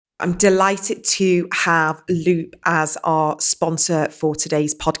I'm delighted to have Loop as our sponsor for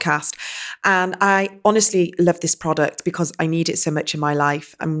today's podcast. And I honestly love this product because I need it so much in my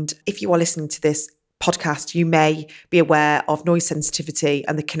life. And if you are listening to this podcast, you may be aware of noise sensitivity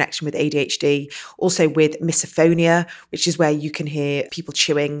and the connection with ADHD, also with misophonia, which is where you can hear people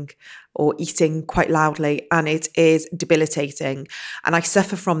chewing or eating quite loudly, and it is debilitating. And I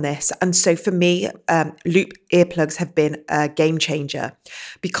suffer from this. And so for me, Loop earplugs have been a game changer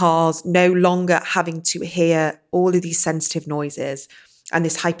because no longer having to hear all of these sensitive noises and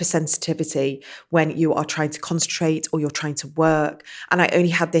this hypersensitivity when you are trying to concentrate or you're trying to work. And I only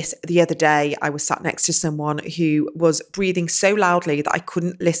had this the other day. I was sat next to someone who was breathing so loudly that I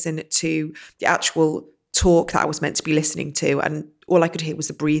couldn't listen to the actual talk that I was meant to be listening to. And all I could hear was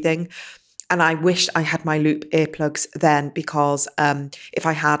the breathing. And I wished I had my Loop earplugs then because if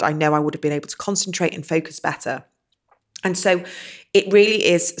I had, I know I would have been able to concentrate and focus better. And so it really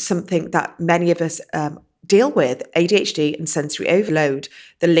is something that many of us deal with, ADHD and sensory overload.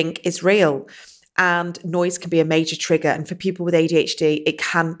 The link is real. And noise can be a major trigger. And for people with ADHD, it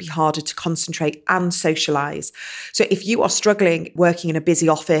can be harder to concentrate and socialize. So if you are struggling working in a busy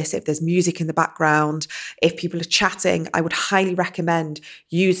office, if there's music in the background, if people are chatting, I would highly recommend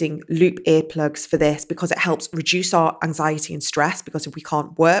using Loop earplugs for this because it helps reduce our anxiety and stress, because if we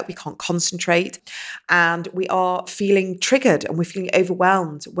can't work, we can't concentrate, and we are feeling triggered and we're feeling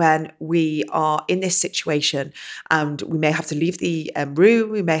overwhelmed when we are in this situation, and we may have to leave the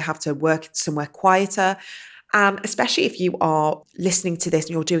room, we may have to work somewhere quieter. And especially if you are listening to this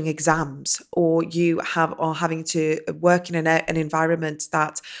and you're doing exams, or you are having to work in an environment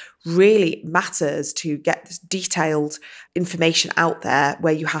that really matters to get this detailed information out there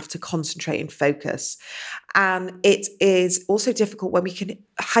where you have to concentrate and focus. And it is also difficult when we can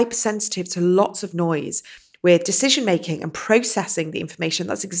hypersensitive to lots of noise. With decision-making and processing the information.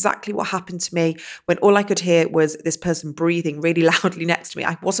 That's exactly what happened to me when all I could hear was this person breathing really loudly next to me.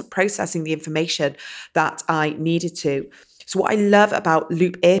 I wasn't processing the information that I needed to. So what I love about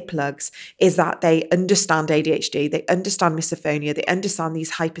Loop earplugs is that they understand ADHD, they understand misophonia, they understand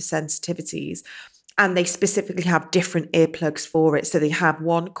these hypersensitivities, and they specifically have different earplugs for it. So they have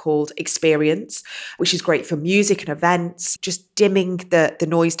one called Experience, which is great for music and events, just dimming the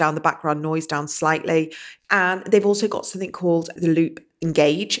noise down, the background noise down slightly. And they've also got something called the Loop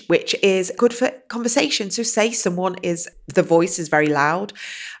Engage, which is good for conversation. So say the voice is very loud,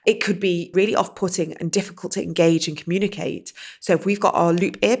 it could be really off-putting and difficult to engage and communicate. So if we've got our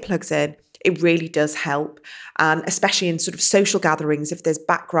Loop earplugs in, it really does help. And especially in sort of social gatherings, if there's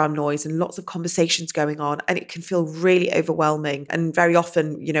background noise and lots of conversations going on, and it can feel really overwhelming. And very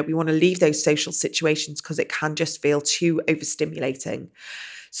often, we want to leave those social situations because it can just feel too overstimulating.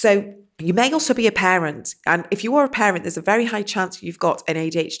 So you may also be a parent. And if you are a parent, there's a very high chance you've got an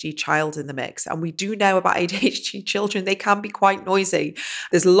ADHD child in the mix. And we do know about ADHD children, they can be quite noisy.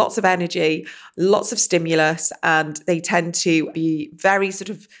 There's lots of energy, lots of stimulus, and they tend to be very sort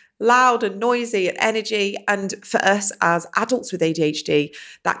of loud and noisy and energy. And for us as adults with ADHD,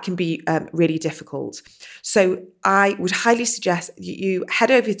 that can be really difficult. So I would highly suggest you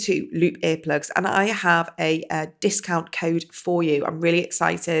head over to Loop earplugs, and I have a discount code for you. I'm really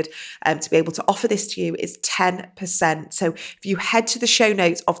excited to be able to offer this to you. It's 10%. So if you head to the show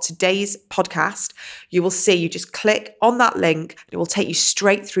notes of today's podcast, you will see, you just click on that link, and it will take you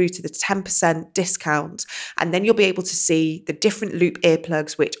straight through to the 10% discount. And then you'll be able to see the different Loop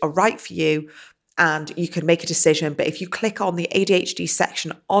earplugs, which are right for you, and you can make a decision. But if you click on the ADHD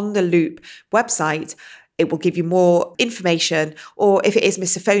section on the Loop website, it will give you more information. Or if it is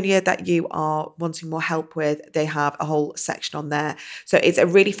misophonia that you are wanting more help with, they have a whole section on there. So it's a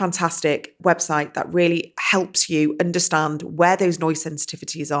really fantastic website that really helps you understand where those noise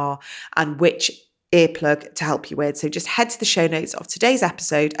sensitivities are and which earplug to help you with. So just head to the show notes of today's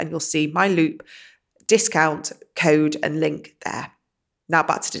episode and you'll see my Loop discount code and link there. Now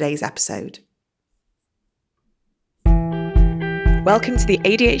back to today's episode. Welcome to the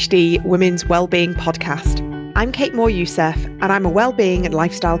ADHD Women's Wellbeing Podcast. I'm Kate Moore-Youssef, and I'm a wellbeing and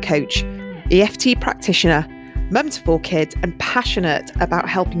lifestyle coach, EFT practitioner, mum to 4 kids, and passionate about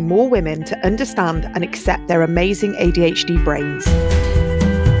helping more women to understand and accept their amazing ADHD brains.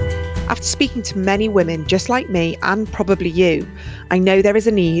 After speaking to many women just like me, and probably you, I know there is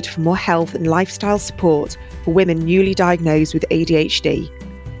a need for more health and lifestyle support for women newly diagnosed with ADHD.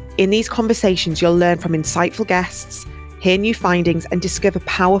 In these conversations, you'll learn from insightful guests, hear new findings, and discover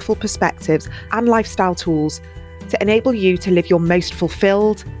powerful perspectives and lifestyle tools to enable you to live your most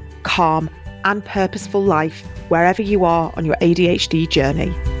fulfilled, calm, and purposeful life wherever you are on your ADHD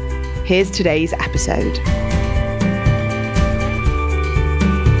journey. Here's today's episode.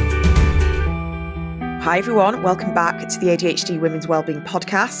 Hi everyone, welcome back to the ADHD Women's Wellbeing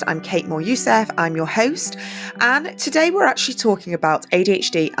Podcast. I'm Kate Moore-Youssef, I'm your host, and today we're actually talking about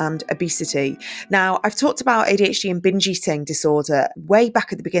ADHD and obesity. Now, I've talked about ADHD and binge eating disorder way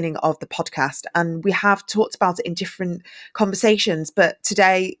back at the beginning of the podcast, and we have talked about it in different conversations, but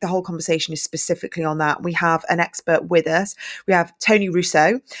today the whole conversation is specifically on that. We have an expert with us. We have Tony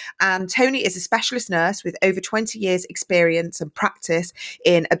Russo, and Tony is a specialist nurse with over 20 years experience and practice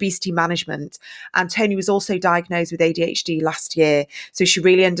in obesity management. And Tony was also diagnosed with ADHD last year. So she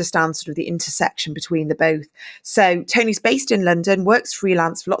really understands sort of the intersection between the both. So Tony's based in London, works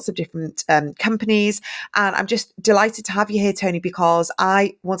freelance for lots of different companies. And I'm just delighted to have you here, Tony, because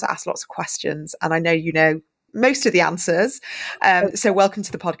I want to ask lots of questions. And I know you know most of the answers. So welcome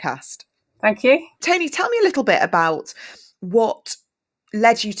to the podcast. Thank you. Tony, tell me a little bit about what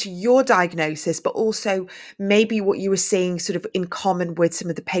led you to your diagnosis, but also maybe what you were seeing sort of in common with some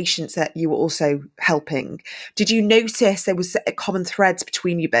of the patients that you were also helping. Did you notice there was a common thread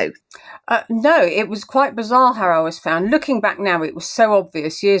between you both? No, it was quite bizarre how I was found. Looking back now, it was so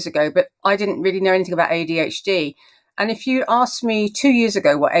obvious years ago, but I didn't really know anything about ADHD. And if you asked me 2 years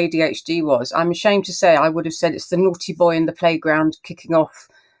ago what ADHD was, I'm ashamed to say I would have said it's the naughty boy in the playground kicking off.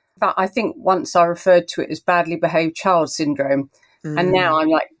 But I think once I referred to it as badly behaved child syndrome. And now I'm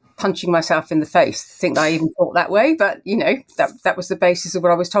like punching myself in the face to think that I even thought that way. But, you know, that was the basis of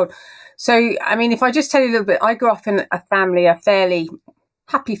what I was told. So, I mean, if I just tell you a little bit, I grew up in a family, a fairly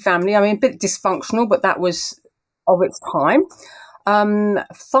happy family. I mean, a bit dysfunctional, but that was of its time.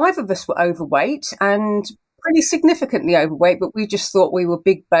 5 of us were overweight and pretty significantly overweight, but we just thought we were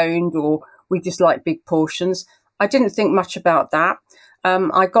big boned or we just liked big portions. I didn't think much about that.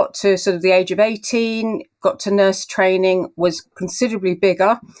 I got to sort of the age of 18, got to nurse training, was considerably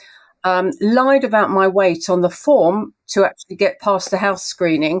bigger, lied about my weight on the form to actually get past the health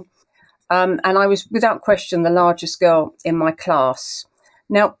screening. And I was, without question, the largest girl in my class.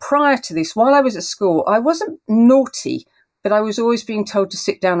 Now, prior to this, while I was at school, I wasn't naughty, but I was always being told to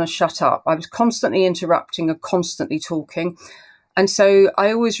sit down and shut up. I was constantly interrupting and constantly talking. And so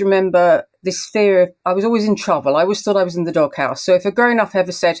I always remember this fear of, I was always in trouble. I always thought I was in the doghouse. So if a grown-up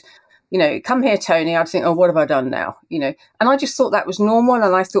ever said, you know, come here, Tony, I'd think, oh, what have I done now? You know, and I just thought that was normal.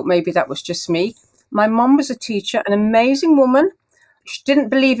 And I thought maybe that was just me. My mum was a teacher, an amazing woman. She didn't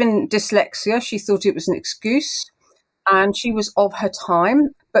believe in dyslexia. She thought it was an excuse. And she was of her time.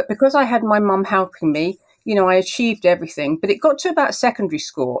 But because I had my mum helping me, you know, I achieved everything. But it got to about secondary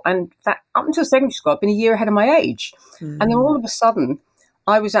school. And in fact, up until secondary school, I've been a year ahead of my age. And then all of a sudden,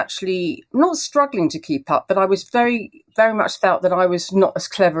 I was actually not struggling to keep up, but I was very, very much felt that I was not as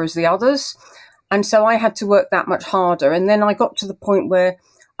clever as the others. And so I had to work that much harder. And then I got to the point where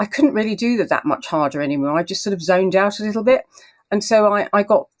I couldn't really do that much harder anymore. I just sort of zoned out a little bit. And so I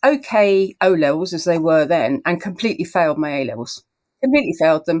got okay O-levels, as they were then, and completely failed my A-levels. Completely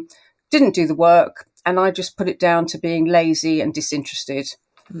failed them, didn't do the work, and I just put it down to being lazy and disinterested.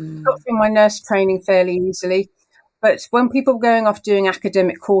 Got through my nurse training fairly easily. But when people were going off doing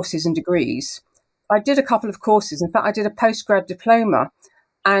academic courses and degrees, I did a couple of courses. In fact, I did a postgrad diploma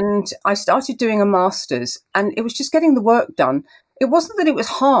and I started doing a master's, and it was just getting the work done. It wasn't that it was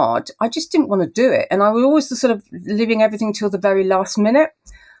hard. I just didn't want to do it. And I was always the sort of leaving everything till the very last minute.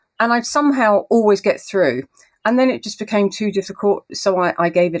 And I'd somehow always get through. And then it just became too difficult. So I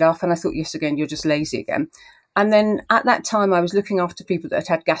gave it up and I thought, yes, again, you're just lazy again. And then at that time, I was looking after people that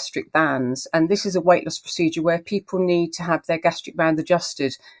had gastric bands. And this is a weight loss procedure where people need to have their gastric band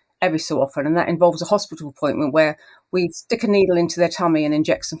adjusted every so often. And that involves a hospital appointment where we stick a needle into their tummy and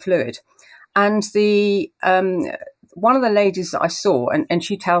inject some fluid. And the one of the ladies that I saw, and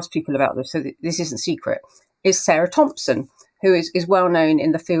she tells people about this, so this isn't secret, is Sarah Thompson, who is well known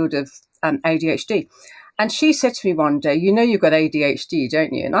in the field of ADHD. And she said to me one day, you know you've got ADHD,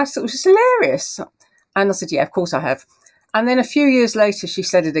 don't you? And I thought it was hilarious. And I said, yeah, of course I have. And then a few years later, she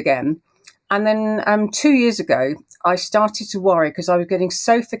said it again. And then 2 years ago, I started to worry because I was getting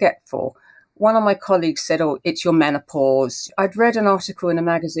so forgetful. One of my colleagues said, oh, it's your menopause. I'd read an article in a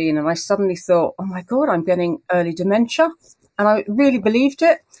magazine and I suddenly thought, oh my God, I'm getting early dementia. And I really believed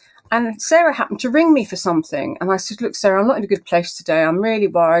it. And Sarah happened to ring me for something. And I said, look, Sarah, I'm not in a good place today. I'm really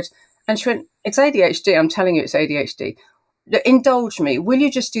worried. And she went, it's ADHD. I'm telling you it's ADHD. Indulge me. Will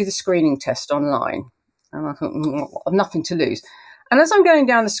you just do the screening test online? And I thought, I've nothing to lose. And as I'm going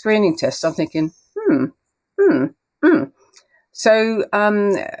down the screening test, I'm thinking, So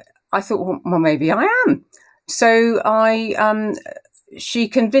I thought, well, maybe I am. So she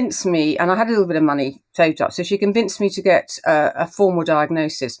convinced me, and I had a little bit of money saved up. So she convinced me to get a formal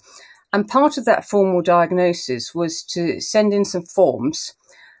diagnosis. And part of that formal diagnosis was to send in some forms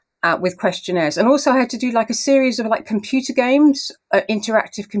with questionnaires. And also I had to do like a series of like computer games,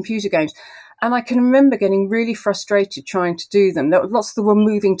 interactive computer games. And I can remember getting really frustrated trying to do them. There were lots of them were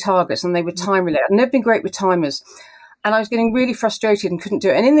moving targets and they were time related. I've never been great with timers. And I was getting really frustrated and couldn't do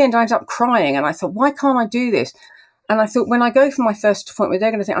it. And in the end, I ended up crying. And I thought, why can't I do this? And I thought, when I go for my first appointment,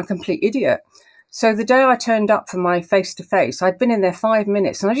 they're going to think I'm a complete idiot. So the day I turned up for my face-to-face, I'd been in there 5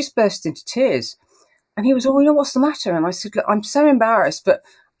 minutes and I just burst into tears. And he was, oh, what's the matter? And I said, look, I'm so embarrassed, but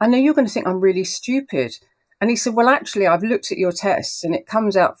I know you're going to think I'm really stupid. And he said, well, actually, I've looked at your tests and it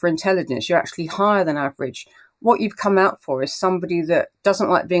comes out for intelligence. You're actually higher than average. What you've come out for is somebody that doesn't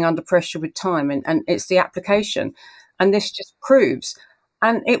like being under pressure with time, and it's the application. And this just proves.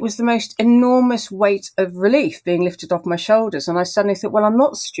 And it was the most enormous weight of relief being lifted off my shoulders. And I suddenly thought, well, I'm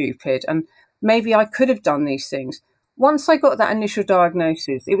not stupid. And maybe I could have done these things. Once I got that initial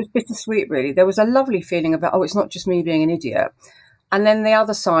diagnosis, it was bittersweet, really. There was a lovely feeling about, oh, it's not just me being an idiot. And then the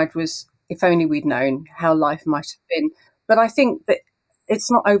other side was, if only we'd known how life might have been. But I think that it's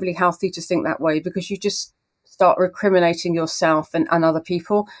not overly healthy to think that way, because you just start recriminating yourself and other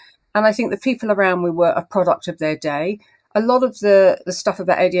people. And I think the people around me were a product of their day. A lot of the stuff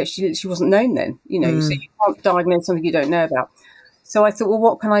about ADHD literally wasn't known then. So you can't diagnose something you don't know about. So I thought, well,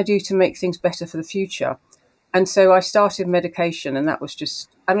 what can I do to make things better for the future? And so I started medication, and that was just,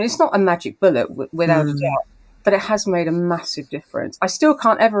 I mean, it's not a magic bullet without a doubt, but it has made a massive difference. I still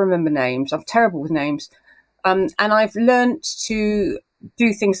can't ever remember names. I'm terrible with names. And I've learned to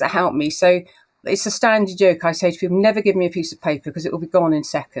do things that help me. So it's a standard joke I say to people, never give me a piece of paper because it will be gone in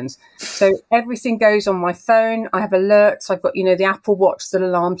seconds. So everything goes on my phone. I have alerts. I've got, the Apple Watch that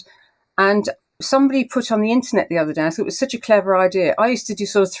alarms. And somebody put on the internet the other day, I thought it was such a clever idea. I used to do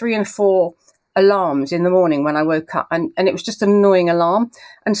sort of 3 and 4 alarms in the morning when I woke up, and it was just an annoying alarm.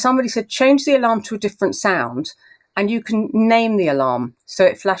 And somebody said, change the alarm to a different sound and you can name the alarm. So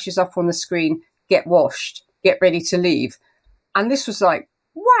it flashes up on the screen, get washed, get ready to leave. And this was like,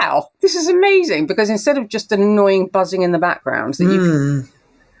 wow, this is amazing, because instead of just an annoying buzzing in the background that you can,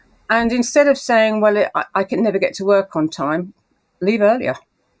 and instead of saying, well, I can never get to work on time, leave earlier.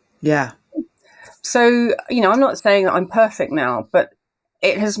 Yeah. So, I'm not saying that I'm perfect now, but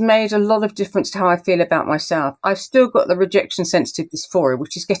it has made a lot of difference to how I feel about myself. I've still got the rejection sensitive dysphoria,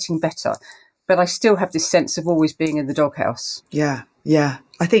 which is getting better, but I still have this sense of always being in the doghouse. Yeah. Yeah.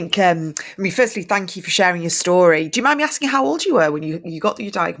 I think, firstly, thank you for sharing your story. Do you mind me asking how old you were when you got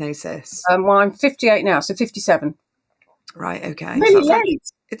your diagnosis? Well, I'm 58 now, so 57. Right. Okay. So Really that's like,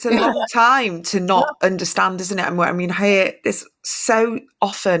 late. it's a long time to not understand, isn't it? And I mean, I hear this so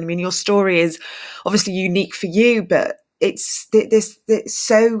often. I mean, your story is obviously unique for you, but it's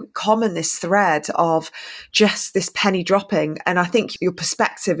so common, this thread of just this penny dropping. And I think your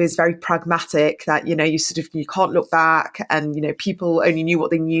perspective is very pragmatic, that, you can't look back, and, people only knew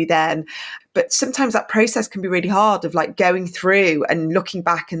what they knew then. But sometimes that process can be really hard, of like going through and looking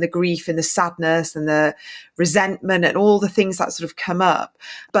back, and the grief and the sadness and the resentment and all the things that sort of come up.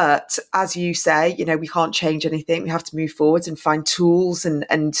 But as you say, we can't change anything. We have to move forwards and find tools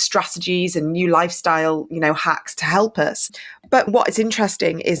and strategies and new lifestyle, hacks to help us. But what is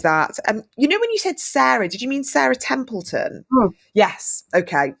interesting is that, when you said Sarah, did you mean Sarah Templeton? Yes.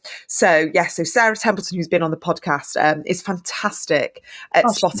 Okay. So Sarah Templeton, who's been on the podcast, is fantastic at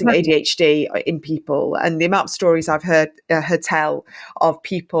spotting ADHD in people, and the amount of stories I've heard her tell of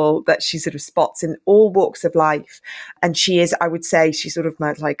people that she sort of spots in all walks of life. And she is, I would say, she's sort of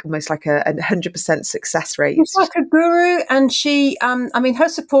like almost like a 100% success rate. She's like a guru, and she, her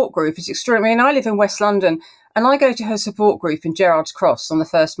support group is extraordinary. And I live in West London, and I go to her support group in Gerrard's Cross on the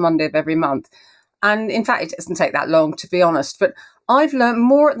first Monday of every month. And in fact, it doesn't take that long, to be honest. But I've learned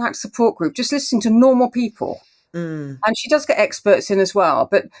more at that support group just listening to normal people. And she does get experts in as well.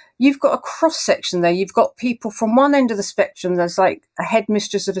 But you've got a cross section there. You've got people from one end of the spectrum. There's like a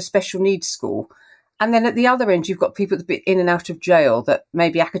headmistress of a special needs school. And then at the other end, you've got people that have been in and out of jail that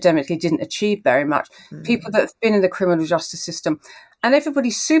maybe academically didn't achieve very much. People that have been in the criminal justice system. And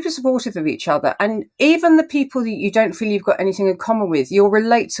everybody's super supportive of each other. And even the people that you don't feel you've got anything in common with, you'll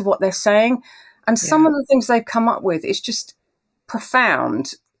relate to what they're saying. And some of the things they've come up with, it's just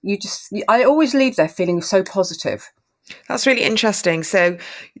profound. I always leave there feeling so positive. That's really interesting. So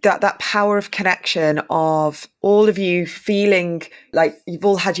that power of connection, of all of you feeling like you've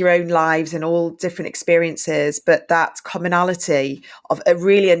all had your own lives and all different experiences, but that commonality of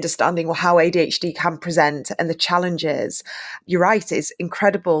really understanding how ADHD can present and the challenges, you're right, it's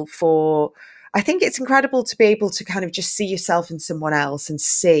incredible for I think it's incredible to be able to kind of just see yourself in someone else and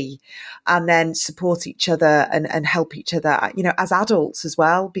then support each other and help each other, as adults as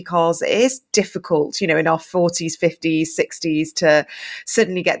well, because it is difficult, in our 40s, 50s, 60s to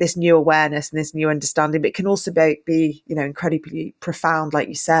suddenly get this new awareness and this new understanding. But it can also be incredibly profound, like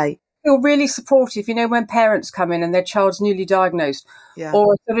you say. Feel really supportive, when parents come in and their child's newly diagnosed, Yeah.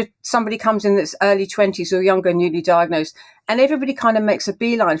 or sort of somebody comes in that's early 20s or younger, newly diagnosed, and everybody kind of makes a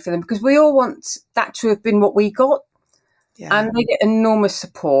beeline for them because we all want that to have been what we got, Yeah. and they get enormous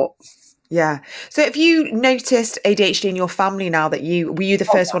support. Yeah. So have you noticed ADHD in your family now that were you the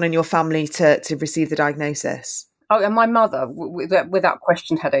first one in your family to receive the diagnosis? Oh, and my mother, without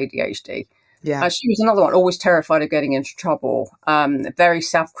question, had ADHD. Yeah. She was another one, always terrified of getting into trouble, very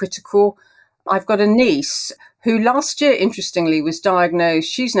self-critical. I've got a niece who last year, interestingly, was diagnosed.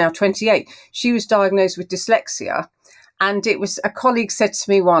 She's now 28. She was diagnosed with dyslexia. And it was, a colleague said to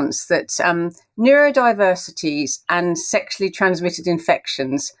me once that neurodiversities and sexually transmitted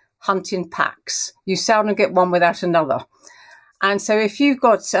infections hunt in packs. You seldom get one without another. And so if you've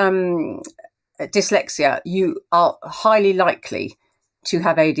got dyslexia, you are highly likely to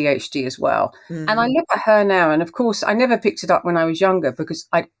have ADHD as well. And I look at her now, and of course, I never picked it up when I was younger because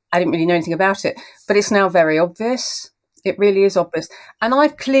I didn't really know anything about it, but it's now very obvious. It really is obvious. And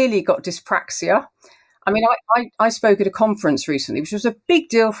I've clearly got dyspraxia. I mean, I spoke at a conference recently, which was a big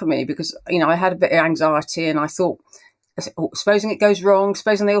deal for me because, I had a bit of anxiety and I thought, supposing it goes wrong,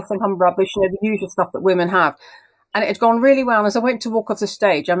 supposing they all think I'm rubbish, the usual stuff that women have. And it had gone really well. And as I went to walk off the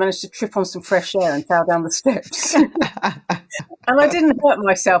stage, I managed to trip on some fresh air and fell down the steps. And I didn't hurt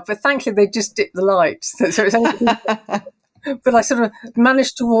myself, but thankfully they just dipped the lights. So it was only, but I sort of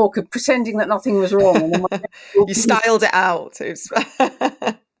managed to walk pretending that nothing was wrong. And then You styled it out.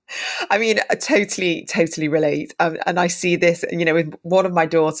 I mean, I totally relate. And I see this, with one of my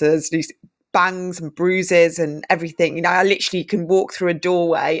daughters, these bangs and bruises and everything. I literally can walk through a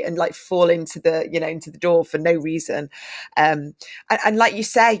doorway and like fall into the door for no reason. And like you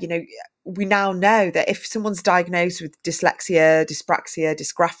say, we now know that if someone's diagnosed with dyslexia, dyspraxia,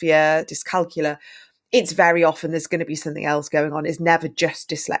 dysgraphia, dyscalculia, it's very often there's going to be something else going on. It's never just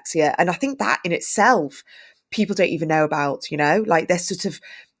dyslexia. And I think that in itself, people don't even know about, like they're sort of,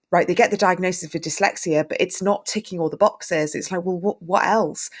 right, they get the diagnosis for dyslexia, but it's not ticking all the boxes. It's like, well, what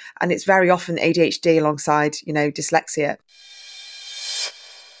else? And it's very often ADHD alongside, dyslexia.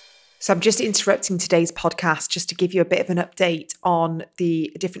 So I'm just interrupting today's podcast just to give you a bit of an update on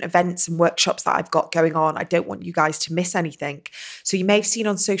the different events and workshops that I've got going on. I don't want you guys to miss anything. So you may have seen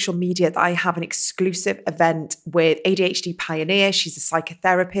on social media that I have an exclusive event with ADHD pioneer. She's a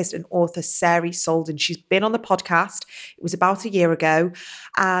psychotherapist and author, Sarah Solden. She's been on the podcast. It was about a year ago,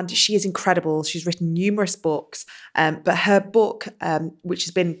 and she is incredible. She's written numerous books, but her book, which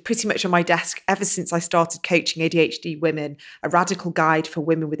has been pretty much on my desk ever since I started coaching ADHD women, A Radical Guide for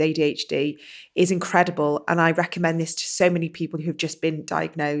Women with ADHD, is incredible. And I recommend this to so many people who've just been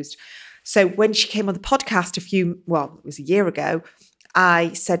diagnosed. So when she came on the podcast it was a year ago,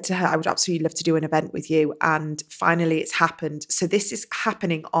 I said to her, I would absolutely love to do an event with you. And finally it's happened. So this is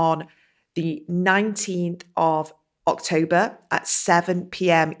happening on the 19th of October at 7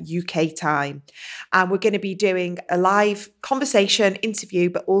 p.m. UK time. And we're going to be doing a live conversation interview,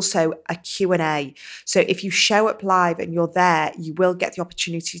 but also a Q&A. So if you show up live and you're there, you will get the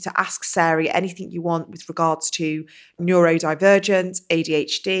opportunity to ask Sarah anything you want with regards to neurodivergence,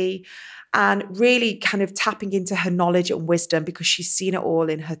 ADHD, and really kind of tapping into her knowledge and wisdom because she's seen it all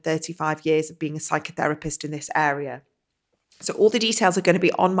in her 35 years of being a psychotherapist in this area. So all the details are going to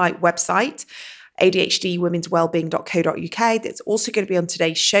be on my website, adhdwomenswellbeing.co.uk. That's also going to be on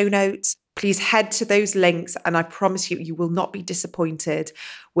today's show notes. Please head to those links, and I promise you, you will not be disappointed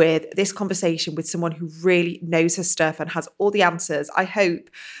with this conversation with someone who really knows her stuff and has all the answers, I hope,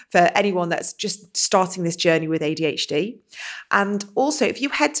 for anyone that's just starting this journey with ADHD. And also, if you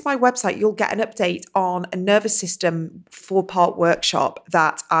head to my website, you'll get an update on a nervous system 4-part workshop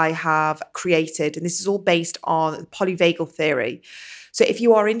that I have created. And this is all based on the polyvagal theory. So if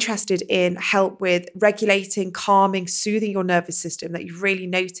you are interested in help with regulating, calming, soothing your nervous system, that you've really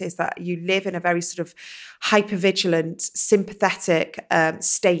noticed that you live in a very sort of hypervigilant, sympathetic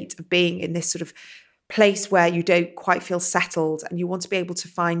state of being in this sort of place where you don't quite feel settled, and you want to be able to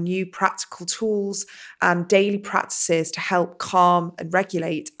find new practical tools and daily practices to help calm and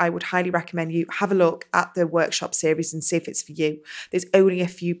regulate, I would highly recommend you have a look at the workshop series and see if it's for you. There's only a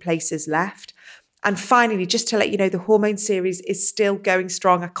few places left. And finally, just to let you know, the hormone series is still going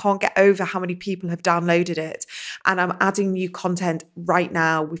strong. I can't get over how many people have downloaded it. And I'm adding new content right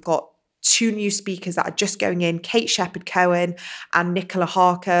now. We've got two new speakers that are just going in, Kate Shepherd-Cohen and Nicola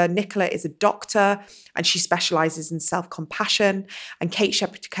Harker. Nicola is a doctor and she specializes in self-compassion. And Kate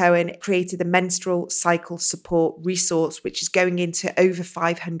Shepherd-Cohen created the menstrual cycle support resource, which is going into over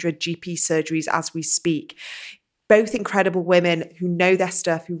 500 GP surgeries as we speak. Both incredible women who know their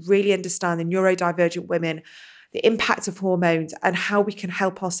stuff, who really understand the neurodivergent women, the impact of hormones, and how we can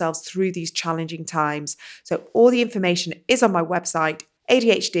help ourselves through these challenging times. So all the information is on my website,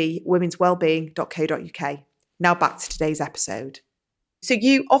 adhdwomenswellbeing.co.uk. Now back to today's episode. So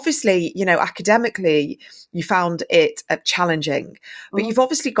you obviously, academically, you found it challenging, but you've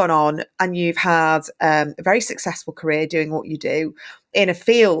obviously gone on and you've had a very successful career doing what you do in a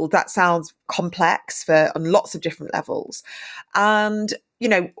field that sounds complex on lots of different levels. And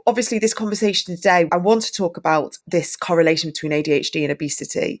obviously this conversation today, I want to talk about this correlation between ADHD and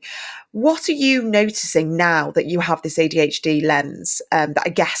obesity. What are you noticing now that you have this ADHD lens that I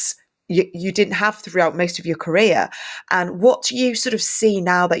guess you didn't have throughout most of your career? And what do you sort of see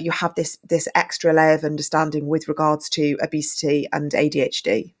now that you have this extra layer of understanding with regards to obesity and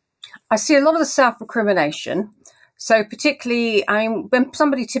ADHD? I see a lot of the self-recrimination. So particularly, when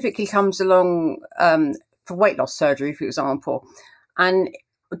somebody typically comes along for weight loss surgery, for example, and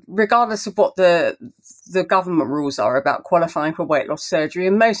regardless of what the government rules are about qualifying for weight loss surgery,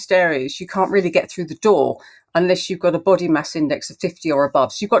 in most areas you can't really get through the door unless you've got a body mass index of 50 or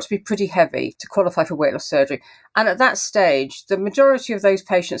above. So you've got to be pretty heavy to qualify for weight loss surgery. And at that stage, the majority of those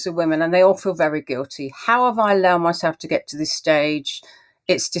patients are women and they all feel very guilty. How have I allowed myself to get to this stage?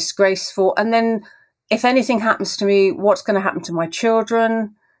 It's disgraceful. And then if anything happens to me, what's going to happen to my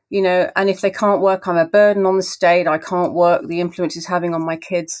children? And if they can't work, I'm a burden on the state. I can't work. The influence is having on my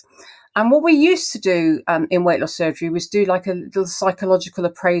kids. And what we used to do in weight loss surgery was do like a little psychological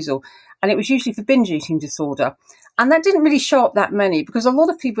appraisal. And it was usually for binge eating disorder. And that didn't really show up that many because a lot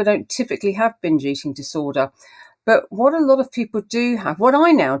of people don't typically have binge eating disorder. But what a lot of people do have, what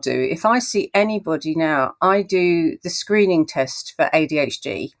I now do, if I see anybody now, I do the screening test for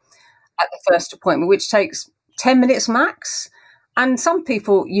ADHD at the first appointment, which takes 10 minutes max. And some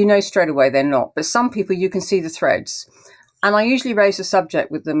people, straight away they're not, but some people you can see the threads. And I usually raise the subject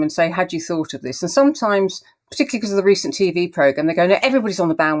with them and say, had you thought of this? And sometimes, particularly because of the recent TV program, they go, no, everybody's on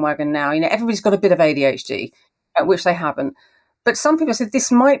the bandwagon now. Everybody's got a bit of ADHD, which they haven't. But some people said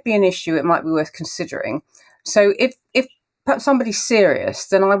this might be an issue. It might be worth considering. So if somebody's serious,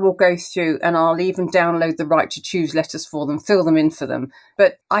 then I will go through and I'll even download the right to choose letters for them, fill them in for them.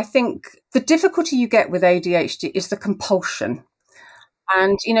 But I think the difficulty you get with ADHD is the compulsion.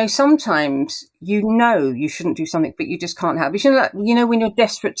 And, sometimes you shouldn't do something, but you just can't help it. When you're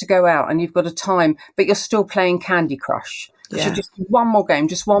desperate to go out and you've got a time, but you're still playing Candy Crush. Yeah. So just one more game.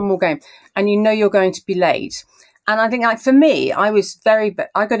 And you're going to be late. And I think for me, I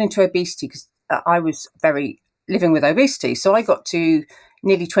got into obesity because I was living with obesity. So I got to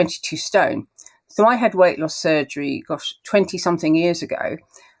nearly 22 stone. So I had weight loss surgery, 20 something years ago.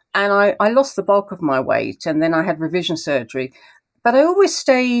 And I lost the bulk of my weight and then I had revision surgery. But I always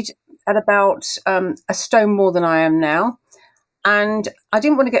stayed at about a stone more than I am now. And I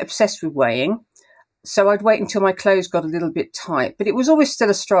didn't want to get obsessed with weighing. So I'd wait until my clothes got a little bit tight. But it was always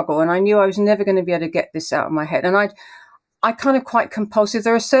still a struggle. And I knew I was never going to be able to get this out of my head. And I kind of quite compulsive.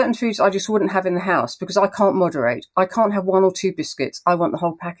 There are certain foods I just wouldn't have in the house because I can't moderate. I can't have one or two biscuits. I want the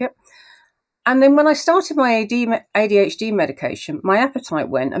whole packet. And then when I started my ADHD medication, my appetite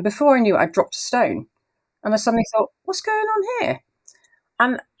went. And before I knew it, I dropped a stone. And I suddenly thought, what's going on here?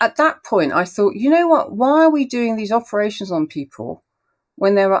 And at that point, I thought, you know what? Why are we doing these operations on people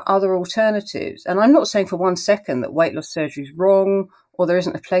when there are other alternatives? And I'm not saying for 1 second that weight loss surgery is wrong or there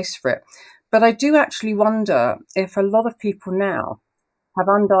isn't a place for it. But I do actually wonder if a lot of people now have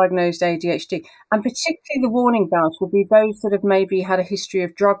undiagnosed ADHD, and particularly the warning bells will be those that have maybe had a history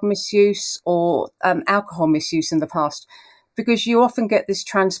of drug misuse or alcohol misuse in the past. Because you often get this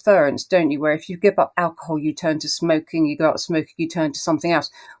transference, don't you, where if you give up alcohol, you turn to smoking, you go out smoking, you turn to something else.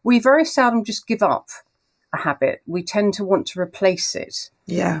 We very seldom just give up a habit. We tend to want to replace it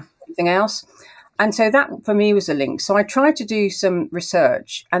with something else. And so that for me was a link. So I tried to do some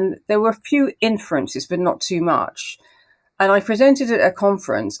research and there were a few inferences, but not too much. And I presented at a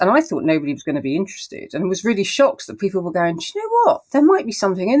conference and I thought nobody was going to be interested and was really shocked that people were going, do you know what? There might be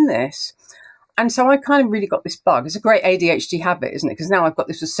something in this. And so I kind of really got this bug. It's a great ADHD habit, isn't it? Because now I've got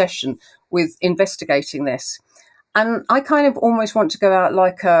this obsession with investigating this. And I kind of almost want to go out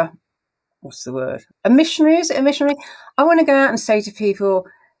like a missionary? Is it a missionary? I want to go out and say to people,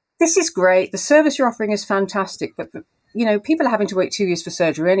 this is great. The service you're offering is fantastic. But people are having to wait 2 years for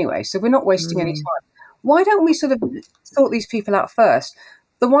surgery anyway. So we're not wasting any time. Why don't we sort of sort these people out first?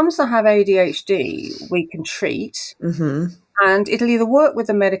 The ones that have ADHD, we can treat, Mm-hmm. and it'll either work with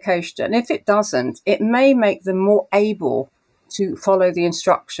the medication, and if it doesn't, it may make them more able to follow the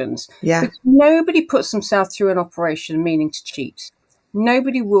instructions. Yeah. Because nobody puts themselves through an operation meaning to cheat.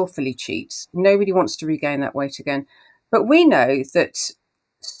 Nobody willfully cheats. Nobody wants to regain that weight again. But we know that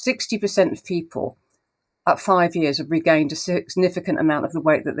 60% of people at 5 years have regained a significant amount of the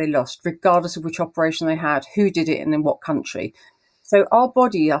weight that they lost, regardless of which operation they had, who did it, and in what country. So our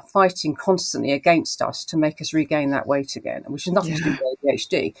body are fighting constantly against us to make us regain that weight again, which has nothing to do Yeah. with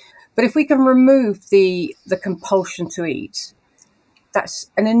ADHD. But if we can remove the compulsion to eat, that's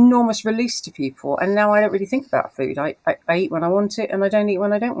an enormous release to people. And now I don't really think about food. I eat when I want it, and I don't eat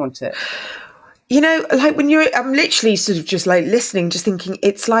when I don't want it. Like when I'm literally sort of just like listening, just thinking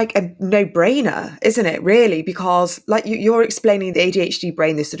it's like a no brainer, isn't it, really? Because like you're explaining the ADHD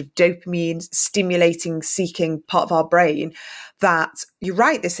brain, this sort of dopamine stimulating, seeking part of our brain, that you're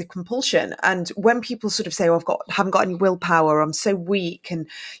right, there's a compulsion. And when people sort of say, oh, haven't got any willpower, I'm so weak, and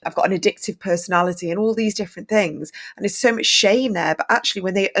I've got an addictive personality and all these different things, and there's so much shame there. But actually,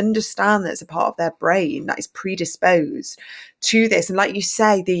 when they understand that it's a part of their brain that is predisposed to this, and like you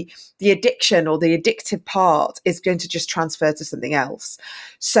say, the addiction or the addictive part is going to just transfer to something else.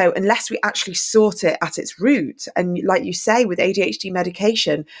 So unless we actually sort it at its root, and like you say, with ADHD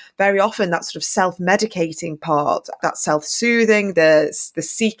medication, very often that sort of self-medicating part, that self-soothing, the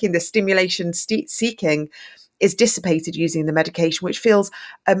seeking, the stimulation seeking is dissipated using the medication, which feels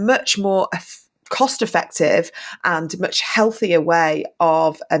a much more cost effective and much healthier way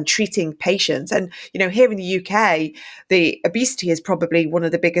of treating patients. And, here in the UK, the obesity is probably one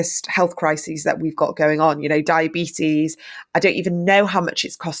of the biggest health crises that we've got going on. Diabetes, I don't even know how much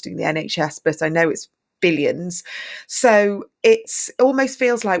it's costing the NHS, but I know it's billions. So it almost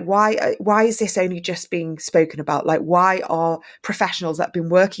feels like, why is this only just being spoken about? Like, why are professionals that have been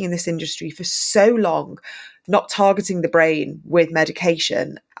working in this industry for so long not targeting the brain with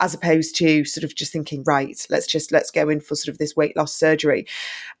medication, as opposed to sort of just thinking, right, let's go in for sort of this weight loss surgery?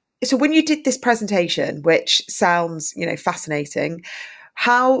 So when you did this presentation, which sounds, fascinating,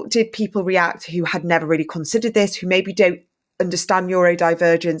 how did people react who had never really considered this, who maybe don't understand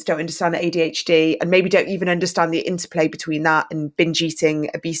neurodivergence, don't understand ADHD, and maybe don't even understand the interplay between that and binge eating,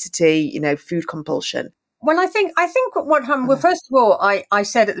 obesity, food compulsion? Well, I think what happened. Well, first of all, I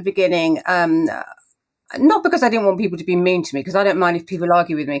said at the beginning, not because I didn't want people to be mean to me, because I don't mind if people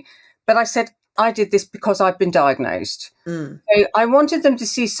argue with me, but I said I did this because I've been diagnosed. Mm, So I wanted them to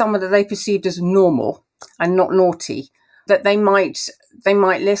see someone that they perceived as normal and not naughty, that they might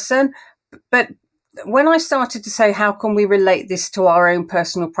listen. But when I started to say, how can we relate this to our own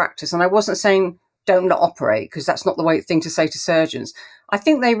personal practice? And I wasn't saying don't not operate, because that's not the right thing to say to surgeons. I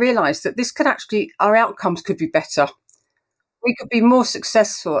think they realized that this could actually, our outcomes could be better. We could be more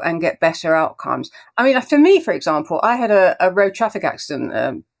successful and get better outcomes. I mean, for me, for example, I had a road traffic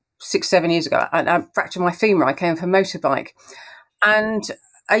accident 6, 7 years ago, and I fractured my femur. I came off a motorbike, and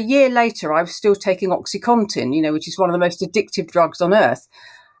a year later, I was still taking OxyContin, which is one of the most addictive drugs on earth.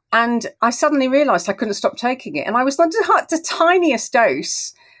 And I suddenly realised I couldn't stop taking it, and I was on the tiniest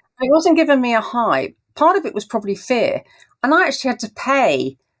dose. It wasn't giving me a high. Part of it was probably fear, and I actually had to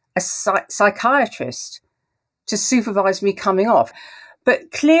pay a psychiatrist to supervise me coming off.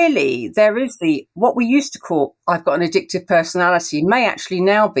 But clearly, there is what we used to call I've got an addictive personality may actually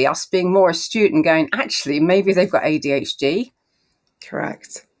now be us being more astute and going, actually, maybe they've got ADHD.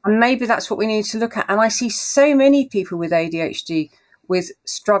 correct. And maybe that's what we need to look at. And I see so many people with ADHD with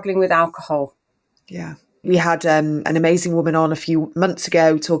struggling with alcohol. Yeah. We had an amazing woman on a few months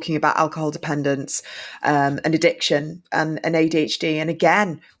ago talking about alcohol dependence and addiction and ADHD. And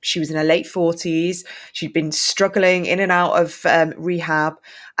again, she was in her late 40s. She'd been struggling in and out of rehab.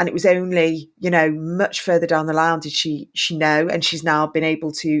 And it was only, much further down the line did she know. And she's now been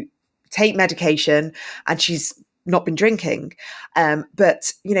able to take medication, and she's not been drinking.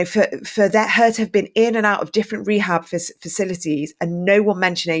 But, for her to have been in and out of different rehab facilities and no one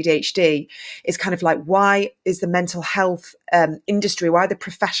mentioned ADHD is kind of like, why is the mental health industry, why are the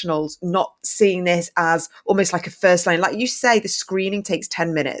professionals not seeing this as almost like a first line? Like you say, the screening takes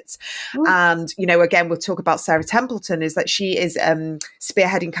 10 minutes. Mm. And, again, we'll talk about Sarah Templeton, is that she is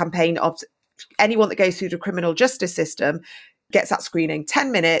spearheading campaign of anyone that goes through the criminal justice system gets that screening,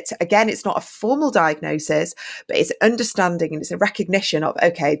 10 minutes. Again, it's not a formal diagnosis, but it's understanding and it's a recognition of,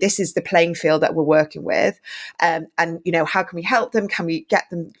 okay, this is the playing field that we're working with. And, how can we help them? Can we get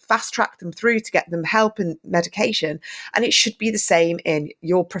them, fast track them through to get them help and medication? And it should be the same in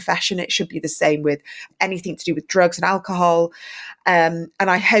your profession. It should be the same with anything to do with drugs and alcohol. And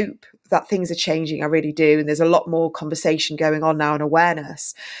I hope that things are changing. I really do. And there's a lot more conversation going on now and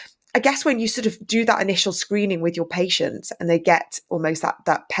awareness. I guess when you sort of do that initial screening with your patients and they get almost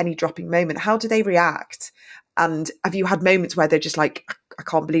that penny dropping moment, how do they react? And have you had moments where they're just like, I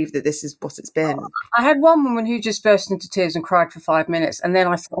can't believe that this is what it's been? I had one woman who just burst into tears and cried for 5 minutes. And then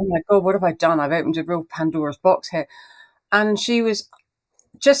I thought, oh my God, what have I done? I've opened a real Pandora's box here. And she was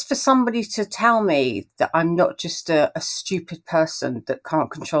just for somebody to tell me that I'm not just a stupid person that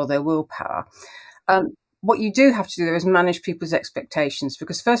can't control their willpower. What you do have to do is manage people's expectations,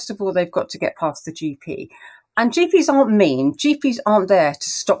 because first of all, they've got to get past the GP. And GPs aren't mean. GPs aren't there to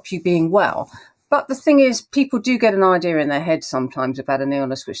stop you being well. But the thing is, people do get an idea in their head sometimes about an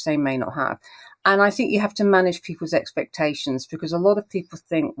illness which they may not have. And I think you have to manage people's expectations, because a lot of people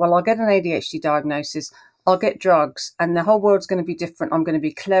think, well, I'll get an ADHD diagnosis, I'll get drugs, and the whole world's going to be different. I'm going to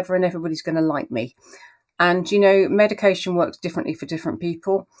be clever and everybody's going to like me. And, medication works differently for different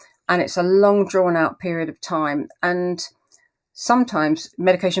people. And it's a long, drawn-out period of time. And sometimes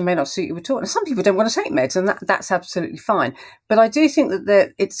medication may not suit you at all. And some people don't want to take meds, and that's absolutely fine. But I do think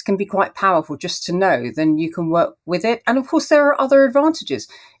that it can be quite powerful just to know, then you can work with it. And, of course, there are other advantages.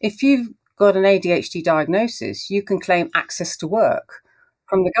 If you've got an ADHD diagnosis, you can claim access to work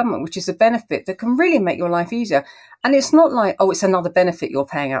from the government, which is a benefit that can really make your life easier. And it's not like, oh, it's another benefit you're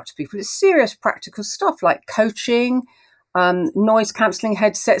paying out to people. It's serious practical stuff like coaching, noise cancelling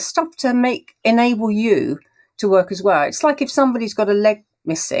headsets, stuff to enable you to work as well. It's like if somebody's got a leg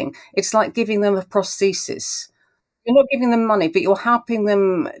missing, it's like giving them a prosthesis. You're not giving them money, but you're helping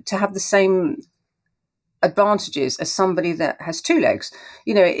them to have the same advantages as somebody that has two legs.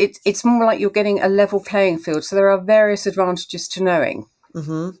 It's more like you're getting a level playing field. So there are various advantages to knowing.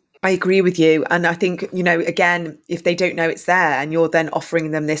 Mm-hmm. I agree with you. And I think, again, if they don't know it's there and you're then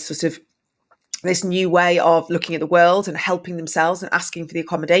offering them this new way of looking at the world and helping themselves and asking for the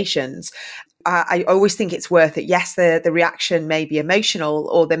accommodations, I always think it's worth it. Yes, the reaction may be emotional,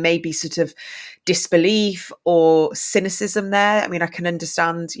 or there may be sort of disbelief or cynicism there. I mean, I can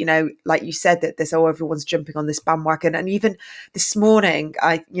understand, like you said, that everyone's jumping on this bandwagon. And even this morning,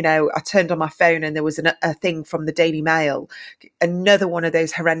 I turned on my phone and there was a thing from the Daily Mail, another one of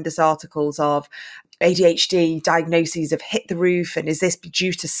those horrendous articles of ADHD diagnoses have hit the roof, and is this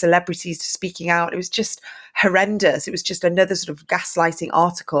due to celebrities speaking out? It was just horrendous. It was just another sort of gaslighting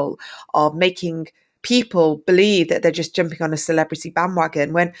article of making people believe that they're just jumping on a celebrity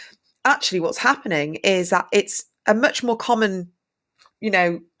bandwagon, when actually what's happening is that it's a much more common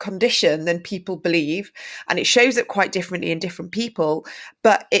condition than people believe, and it shows up quite differently in different people,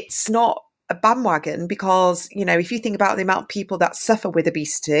 but it's not a bandwagon. Because if you think about the amount of people that suffer with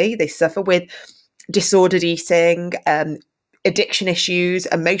obesity, they suffer with disordered eating, addiction issues,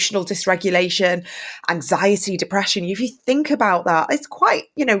 emotional dysregulation, anxiety, depression. If you think about that, it's quite,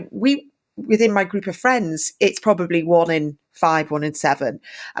 within my group of friends, it's probably 1 in 5, 1 in 7.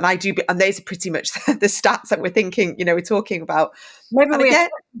 And those are pretty much the stats that we're talking about. Maybe And we again,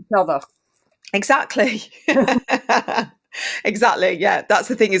 accept each other. Exactly. Exactly. Yeah. That's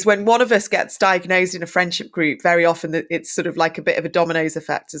the thing, is when one of us gets diagnosed in a friendship group, very often it's sort of like a bit of a dominoes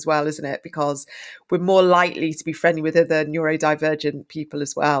effect as well, isn't it? Because we're more likely to be friendly with other neurodivergent people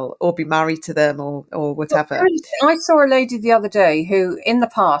as well, or be married to them, or whatever. I saw a lady the other day who in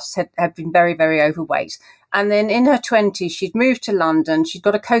the past had been very, very overweight. And then in her 20s, she'd moved to London. She'd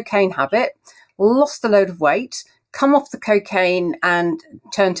got a cocaine habit, lost a load of weight, come off the cocaine and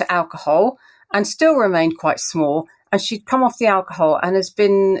turned to alcohol, and still remained quite small. And she'd come off the alcohol and has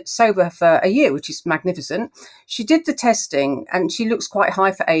been sober for a year, which is magnificent. She did the testing and she looks quite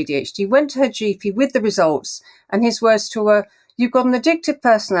high for ADHD, went to her GP with the results, and his words to her, "You've got an addictive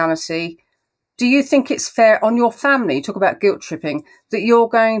personality. Do you think it's fair on your family," talk about guilt tripping, "that you're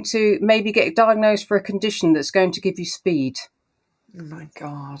going to maybe get diagnosed for a condition that's going to give you speed?" Oh my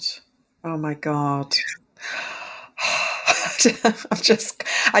God. Oh my God.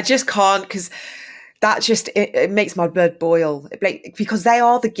 I just can't, because that just it makes my blood boil, because they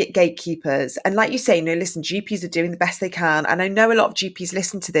are the gatekeepers. And like you say, listen, GPs are doing the best they can, and I know a lot of GPs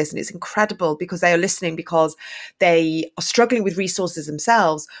listen to this, and it's incredible because they are listening because they are struggling with resources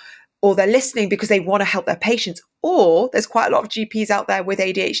themselves. or they're listening because they want to help their patients, or there's quite a lot of GPs out there with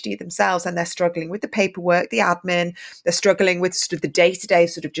ADHD themselves, and they're struggling with the paperwork, the admin, they're struggling with sort of the day-to-day,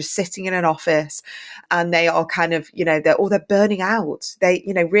 sort of just sitting in an office, and they are kind of, they're burning out. They,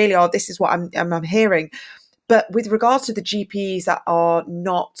 really are. This is what I'm hearing. But with regards to the GPs that are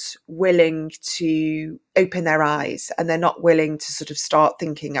not willing to open their eyes, and they're not willing to sort of start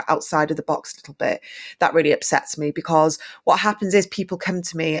thinking outside of the box a little bit, that really upsets me, because what happens is people come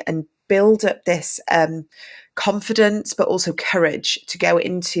to me and build up this confidence, but also courage to go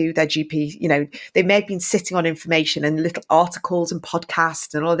into their GP. They may have been sitting on information and little articles and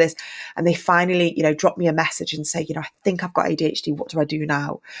podcasts and all this, and they finally, drop me a message and say, I think I've got ADHD. What do I do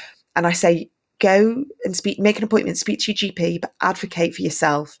now? And I say, go and make an appointment, speak to your GP, but advocate for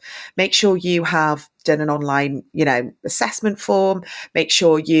yourself. Make sure you have done an online, assessment form. Make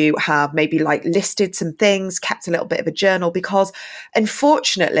sure you have maybe listed some things, kept a little bit of a journal, because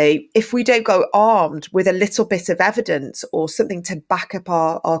unfortunately, if we don't go armed with a little bit of evidence or something to back up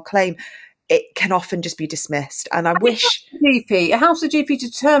our claim, it can often just be dismissed. And I wish... It helps the GP to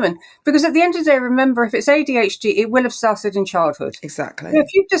determine, because at the end of the day, remember, if it's ADHD, it will have started in childhood. Exactly.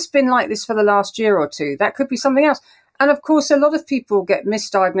 If you've just been like this for the last year or two, that could be something else. And of course, a lot of people get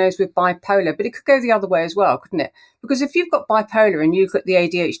misdiagnosed with bipolar, but it could go the other way as well, couldn't it? Because if you've got bipolar and you've got the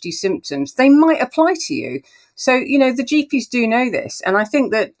ADHD symptoms, they might apply to you. So, the GPs do know this. And I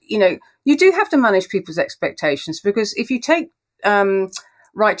think that, you do have to manage people's expectations, because if you take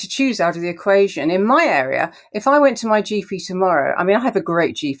right to choose out of the equation, in my area, if I went to my GP tomorrow, I mean, I have a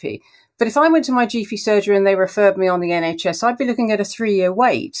great GP, but if I went to my GP surgery and they referred me on the NHS, I'd be looking at a 3-year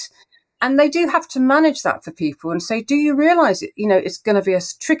wait. And they do have to manage that for people and say, do you realise it? It's going to be a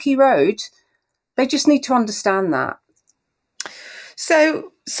tricky road. They just need to understand that.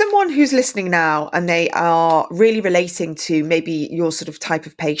 So someone who's listening now and they are really relating to maybe your sort of type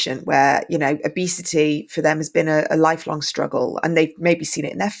of patient where, obesity for them has been a lifelong struggle, and they've maybe seen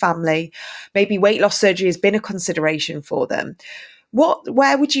it in their family, maybe weight loss surgery has been a consideration for them.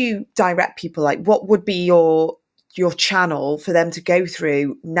 Where would you direct people? What would be your channel for them to go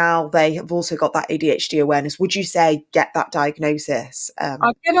through now they have also got that ADHD awareness? Would you say get that diagnosis?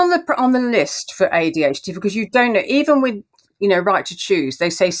 I'll get on the list for ADHD, because you don't know, even with right to choose,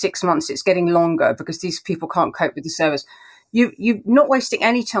 they say 6 months, it's getting longer because these people can't cope with the service. You're not wasting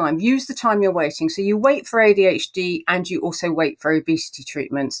any time. Use the time you're waiting. So you wait for ADHD and you also wait for obesity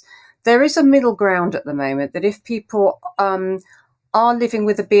treatments. There is a middle ground at the moment that if people are living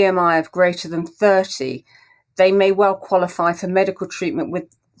with a BMI of greater than 30, they may well qualify for medical treatment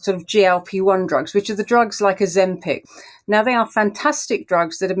with sort of GLP-1 drugs, which are the drugs like Ozempic. Now, they are fantastic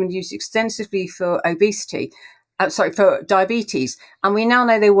drugs that have been used extensively for for diabetes. And we now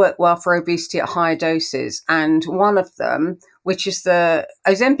know they work well for obesity at higher doses. And one of them, which is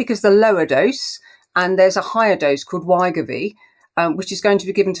Ozempic is the lower dose, and there's a higher dose called Wegovy, which is going to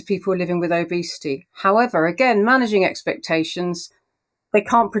be given to people living with obesity. However, again, managing expectations, they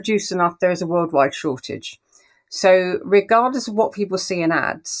can't produce enough. There is a worldwide shortage. So regardless of what people see in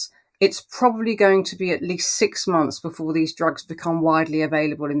ads, it's probably going to be at least 6 months before these drugs become widely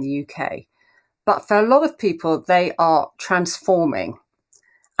available in the UK. But for a lot of people, they are transforming.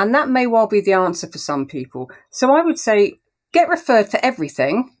 And that may well be the answer for some people. So I would say get referred for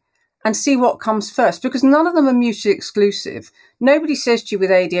everything and see what comes first, because none of them are mutually exclusive. Nobody says to you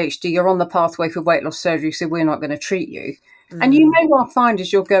with ADHD, you're on the pathway for weight loss surgery, so we're not going to treat you. And you may well find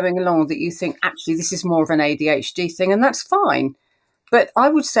as you're going along that you think, actually, this is more of an ADHD thing, and that's fine. But I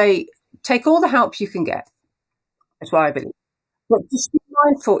would say take all the help you can get. That's what I believe. But just be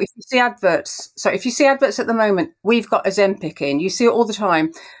mindful if you see adverts. So if you see adverts at the moment, we've got Ozempic in. You see it all the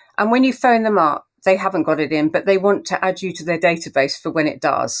time. And when you phone them up, they haven't got it in, but they want to add you to their database for when it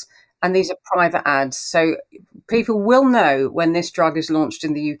does. And these are private ads. So people will know when this drug is launched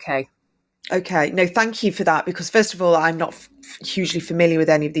in the UK. Okay. No, thank you for that, because first of all, I'm not hugely familiar with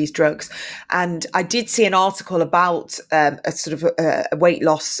any of these drugs. And I did see an article about a sort of a weight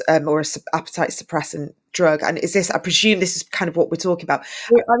loss or appetite suppressant drug. And I presume this is kind of what we're talking about.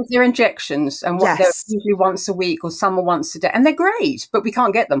 They're injections, and they're usually once a week, or some are once a day. And they're great, but we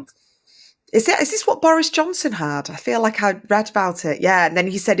can't get them. Is this what Boris Johnson had? I feel like I read about it. Yeah. And then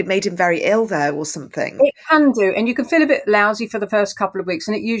he said it made him very ill there or something. It can do. And you can feel a bit lousy for the first couple of weeks,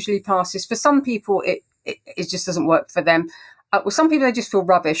 and it usually passes. For some people, it just doesn't work for them. With some people, they just feel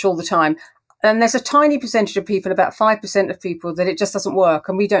rubbish all the time. And there's a tiny percentage of people, about 5% of people, that it just doesn't work.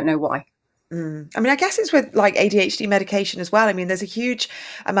 And we don't know why. I mean, I guess it's with ADHD medication as well. I mean, there's a huge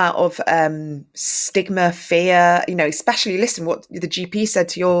amount of stigma, fear, especially listen what the GP said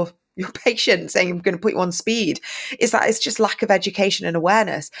to your patient saying I'm going to put you on speed, is that it's just lack of education and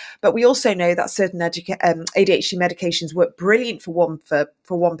awareness. But we also know that certain ADHD medications work brilliant for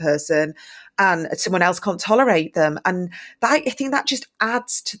one person, and someone else can't tolerate them. And that, I think that just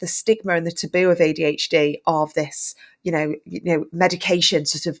adds to the stigma and the taboo of ADHD, of this, medication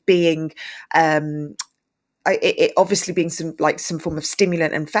sort of being it obviously being some form of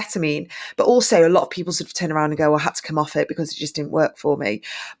stimulant, amphetamine, but also a lot of people sort of turn around and go, I had to come off it because it just didn't work for me.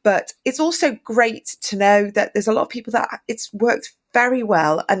 But it's also great to know that there's a lot of people that it's worked very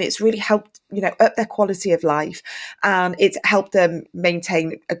well, and it's really helped, up their quality of life, and it's helped them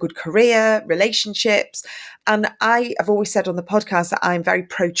maintain a good career, relationships. And I have always said on the podcast that I'm very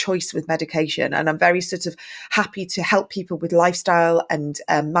pro-choice with medication, and I'm very sort of happy to help people with lifestyle and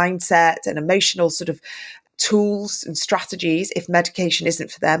mindset and emotional sort of tools and strategies if medication isn't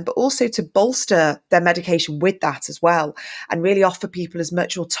for them, but also to bolster their medication with that as well, and really offer people as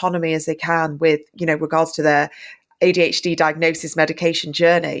much autonomy as they can with, regards to their ADHD diagnosis medication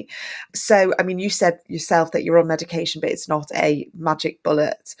journey. So, I mean, you said yourself that you're on medication, but it's not a magic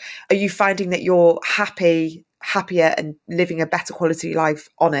bullet. Are you finding that you're happier and living a better quality life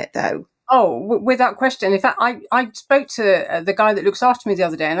on it though? Oh, without question. In fact, I spoke to the guy that looks after me the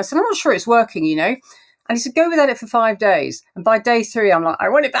other day, and I said, I'm not sure it's working, And he said, go without it for 5 days. And by day 3, I'm like, I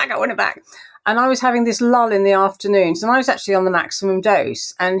want it back, I want it back. And I was having this lull in the afternoons, and I was actually on the maximum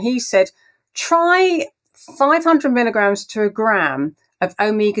dose. And he said, try 500 milligrams to a gram of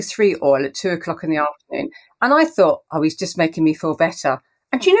omega-3 oil at 2 o'clock in the afternoon. And I thought, oh, he's just making me feel better.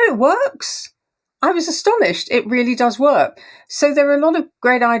 And it works. I was astonished. It really does work. So there are a lot of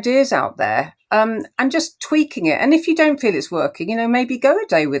great ideas out there, and just tweaking it. And if you don't feel it's working, maybe go a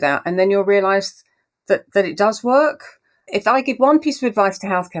day without, and then you'll realize that it does work. If I give one piece of advice to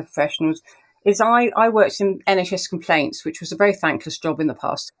healthcare professionals, is I worked in NHS complaints, which was a very thankless job in the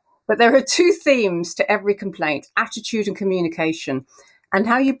past. But there are 2 themes to every complaint: attitude and communication. And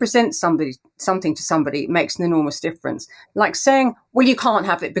how you present something to somebody makes an enormous difference. Like saying, well, you can't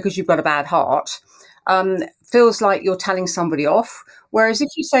have it because you've got a bad heart, feels like you're telling somebody off. Whereas if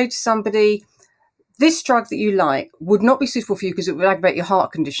you say to somebody, this drug that you like would not be suitable for you because it would aggravate your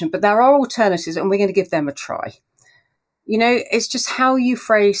heart condition, but there are alternatives and we're going to give them a try. It's just how you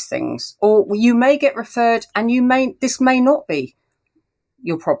phrase things. Or you may get referred and this may not be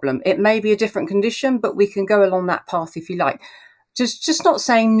your problem. It may be a different condition, but we can go along that path if you like. Just not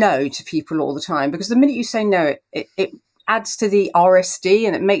saying no to people all the time, because the minute you say no, it adds to the RSD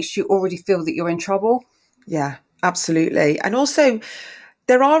and it makes you already feel that you're in trouble. Yeah, absolutely. And also,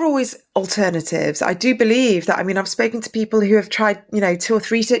 there are always alternatives. I do believe that. I mean, I've spoken to people who have tried, 2 or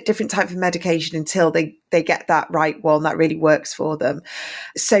 3 different types of medication until they get that right one that really works for them.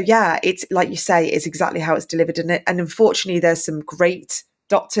 So yeah, it's like you say, it's exactly how it's delivered. And unfortunately, there's some great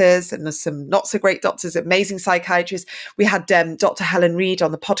doctors and there's some not so great doctors, amazing psychiatrists. We had Dr. Helen Reed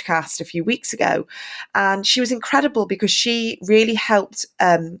on the podcast a few weeks ago, and she was incredible because she really helped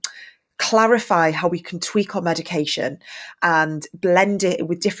clarify how we can tweak our medication and blend it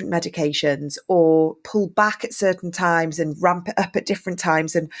with different medications, or pull back at certain times and ramp it up at different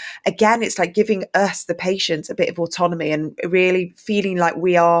times. And again, it's like giving us, the patients, a bit of autonomy and really feeling like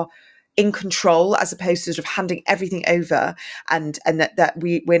we are in control, as opposed to sort of handing everything over, and that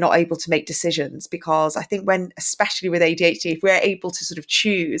we're not able to make decisions. Because I think when, especially with ADHD, if we're able to sort of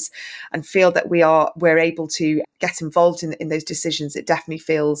choose and feel that we're able to get involved in those decisions,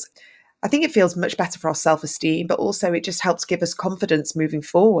 I think it feels much better for our self-esteem, but also it just helps give us confidence moving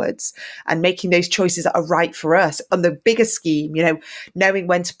forwards and making those choices that are right for us on the bigger scheme, knowing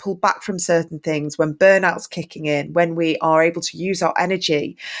when to pull back from certain things, when burnout's kicking in, when we are able to use our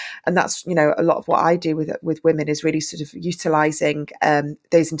energy. And that's, a lot of what I do with women is really sort of utilizing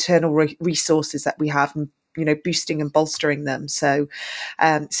those internal resources that we have, and boosting and bolstering them. So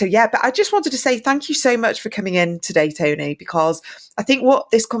yeah, but I just wanted to say thank you so much for coming in today, Tony, because I think what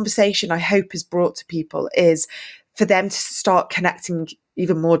this conversation, I hope, has brought to people is for them to start connecting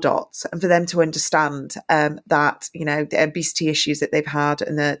even more dots, and for them to understand that the obesity issues that they've had,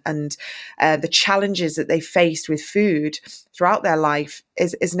 and the challenges that they faced with food throughout their life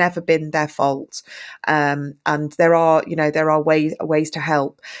is never been their fault, and there are ways to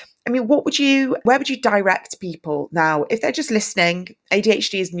help. I mean, where would you direct people now if they're just listening?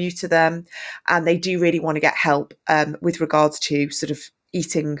 ADHD is new to them, and they do really want to get help with regards to sort of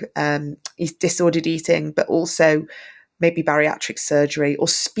eating, disordered eating, but also maybe bariatric surgery or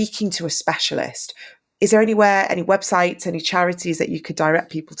speaking to a specialist. Is there anywhere, any websites, any charities that you could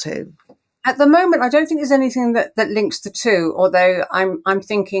direct people to? At the moment, I don't think there's anything that links the two, although I'm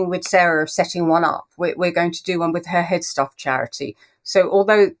thinking with Sarah of setting one up. We're going to do one with her Head Stuff charity. So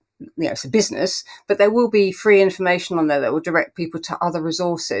although it's a business, but there will be free information on there that will direct people to other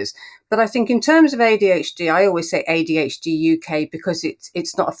resources. But I think in terms of ADHD, I always say ADHD UK because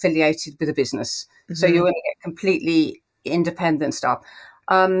it's not affiliated with a business. So you're going to get completely independent stuff.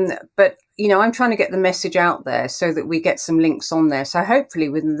 But, I'm trying to get the message out there so that we get some links on there. So hopefully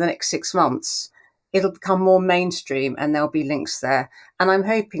within the next 6 months, it'll become more mainstream and there'll be links there. And I'm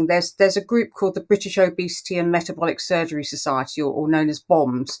hoping there's a group called the British Obesity and Metabolic Surgery Society, or known as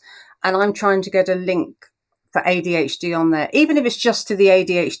BOMS. And I'm trying to get a link for ADHD on there, even if it's just to the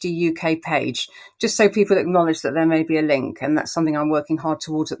ADHD UK page, just so people acknowledge that there may be a link. And that's something I'm working hard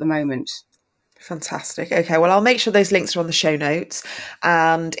towards at the moment. Fantastic. Okay, well, I'll make sure those links are on the show notes.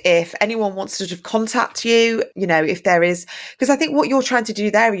 And if anyone wants to sort of contact you, if there is, because I think what you're trying to do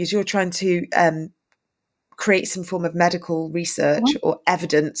there is you're trying to create some form of medical research or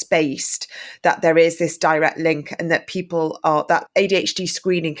evidence based that there is this direct link, and that that ADHD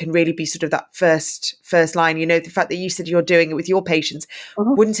screening can really be sort of that first line. The fact that you said you're doing it with your patients,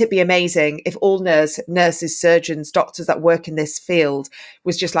 wouldn't it be amazing if all nurses, surgeons, doctors that work in this field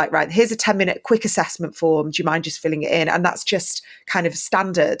was just like, right, here's a 10-minute quick assessment form, do you mind just filling it in? And that's just kind of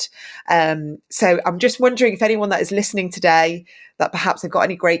standard. So I'm just wondering if anyone that is listening today, that perhaps they've got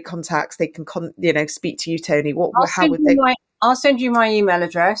any great contacts, they can speak to you, Tony. I'll send you my email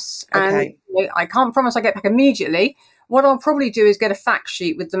address. Okay. And I can't promise I get back immediately. What I'll probably do is get a fact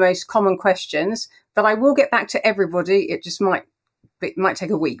sheet with the most common questions, but I will get back to everybody. It just might take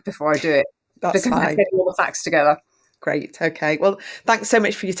a week before I do it. That's fine. I'm getting all the facts together. Great. Okay. Well, thanks so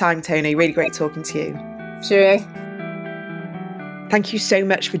much for your time, Tony. Really great talking to you. Cheerio. Thank you so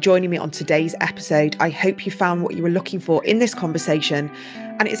much for joining me on today's episode. I hope you found what you were looking for in this conversation,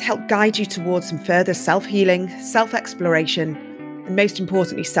 and it's helped guide you towards some further self-healing, self-exploration, and most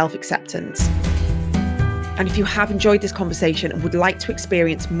importantly, self-acceptance. And if you have enjoyed this conversation and would like to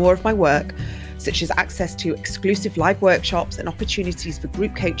experience more of my work, such as access to exclusive live workshops and opportunities for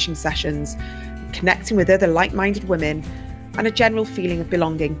group coaching sessions, connecting with other like-minded women, and a general feeling of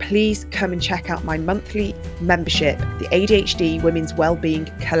belonging, please come and check out my monthly membership, the ADHD Women's Wellbeing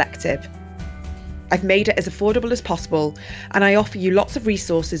Collective. I've made it as affordable as possible, and I offer you lots of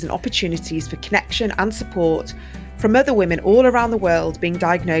resources and opportunities for connection and support from other women all around the world being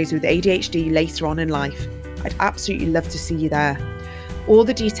diagnosed with ADHD later on in life. I'd absolutely love to see you there. All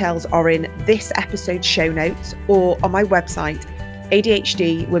the details are in this episode's show notes or on my website,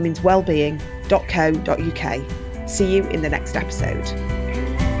 adhdwomenswellbeing.co.uk. See you in the next episode.